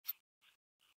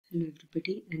Hello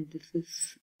everybody, and this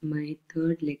is my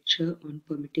third lecture on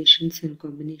permutations and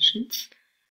combinations.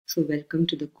 So welcome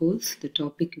to the course. The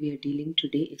topic we are dealing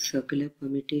today is circular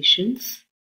permutations.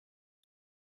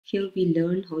 Here we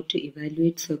learn how to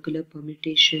evaluate circular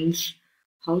permutations,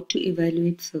 how to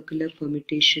evaluate circular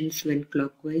permutations when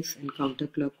clockwise and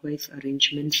counterclockwise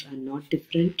arrangements are not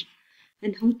different,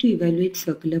 and how to evaluate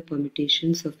circular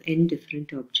permutations of n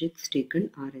different objects taken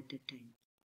r at a time.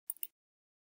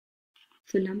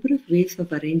 So number of ways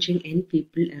of arranging n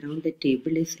people around a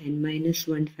table is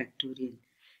n-1 factorial.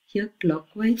 Here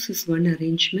clockwise is one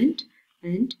arrangement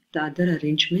and the other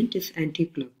arrangement is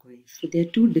anti-clockwise. So there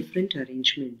are two different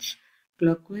arrangements,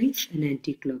 clockwise and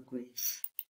anti-clockwise.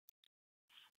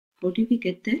 How do we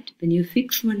get that? When you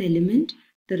fix one element,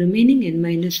 the remaining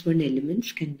n-1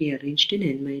 elements can be arranged in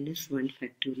n-1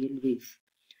 factorial ways.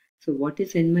 So what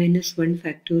is n-1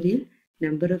 factorial?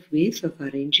 Number of ways of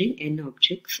arranging n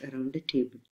objects around a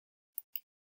table.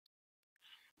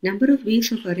 Number of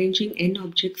ways of arranging n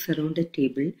objects around a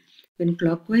table when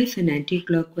clockwise and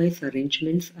anti-clockwise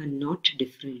arrangements are not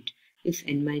different is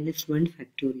n-1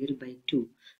 factorial by 2.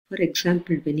 For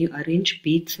example, when you arrange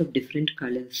beads of different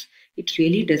colors, it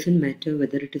really doesn't matter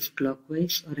whether it is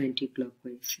clockwise or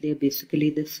anti-clockwise. They are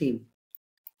basically the same.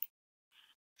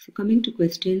 So coming to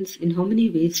questions, in how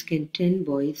many ways can 10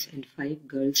 boys and 5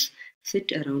 girls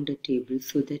sit around a table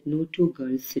so that no two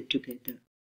girls sit together?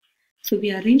 So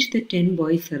we arrange the 10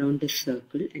 boys around a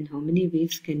circle, and how many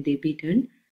ways can they be done?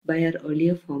 By our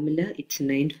earlier formula, it's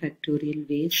 9 factorial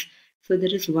ways. So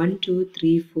there is 1, 2,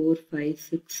 3, 4, 5,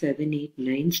 6, 7, 8,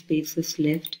 9 spaces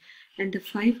left, and the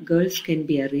 5 girls can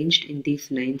be arranged in these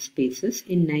 9 spaces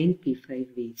in 9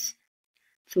 P5 ways.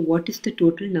 So what is the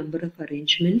total number of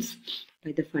arrangements?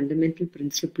 By the fundamental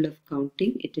principle of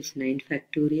counting, it is 9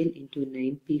 factorial into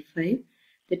 9 P5.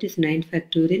 That is 9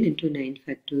 factorial into 9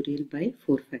 factorial by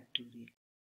 4 factorial.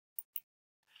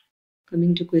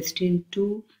 Coming to question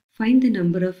 2, find the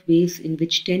number of ways in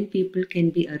which 10 people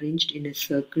can be arranged in a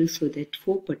circle so that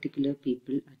 4 particular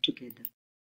people are together.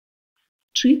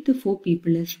 Treat the 4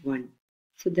 people as 1.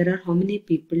 So there are how many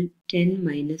people? 10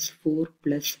 minus 4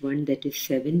 plus 1, that is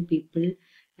 7 people.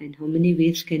 And how many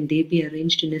ways can they be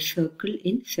arranged in a circle?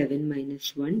 In 7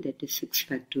 minus 1, that is 6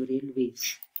 factorial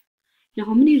ways. Now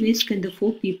how many ways can the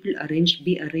 4 people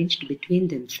be arranged between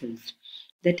themselves?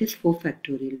 That is 4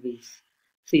 factorial ways.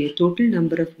 So your total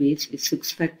number of ways is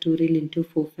 6 factorial into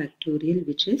 4 factorial,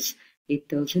 which is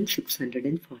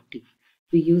 8640.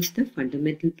 We use the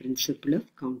fundamental principle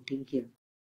of counting here.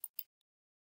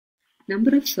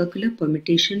 Number of circular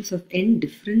permutations of n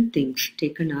different things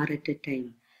taken r at a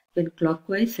time when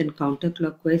clockwise and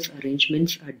counterclockwise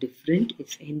arrangements are different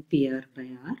is npr by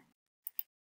r.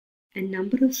 And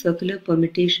number of circular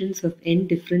permutations of n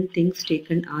different things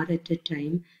taken r at a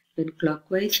time when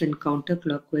clockwise and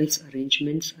counterclockwise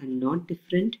arrangements are not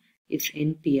different is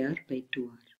npr by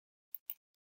 2r.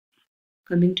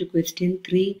 Coming to question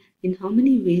 3, in how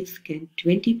many ways can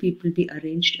 20 people be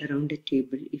arranged around a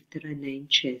table if there are 9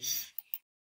 chairs?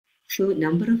 So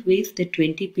number of ways that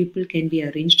 20 people can be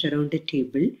arranged around a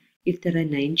table if there are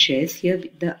 9 chairs. Here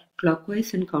the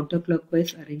clockwise and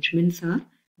counterclockwise arrangements are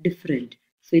different.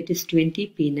 So it is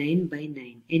 20 P9 by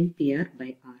 9, NPR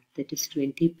by R. That is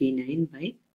 20 P9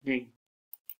 by 9.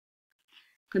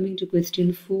 Coming to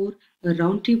question 4, a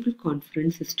roundtable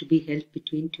conference is to be held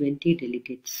between 20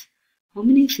 delegates. How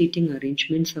many seating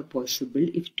arrangements are possible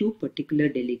if 2 particular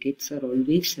delegates are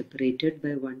always separated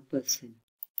by 1 person?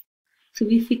 So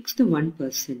we fix the 1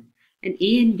 person, and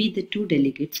A and B, the 2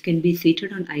 delegates, can be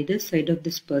seated on either side of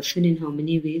this person in how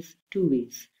many ways? 2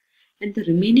 ways. And the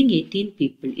remaining 18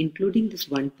 people, including this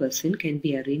 1 person, can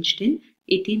be arranged in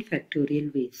 18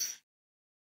 factorial ways.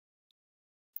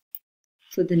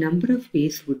 So the number of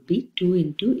ways would be 2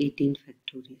 into 18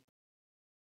 factorial.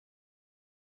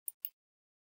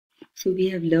 So we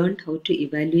have learned how to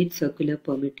evaluate circular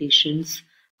permutations,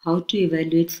 how to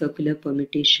evaluate circular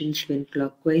permutations when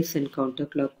clockwise and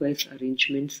counterclockwise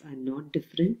arrangements are not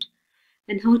different,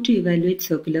 and how to evaluate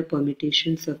circular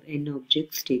permutations of n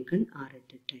objects taken r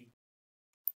at a time.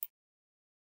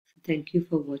 So thank you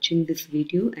for watching this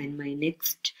video, and my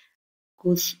next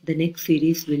course, the next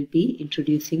series will be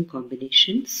introducing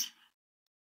combinations.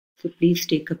 So please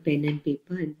take a pen and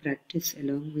paper and practice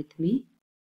along with me.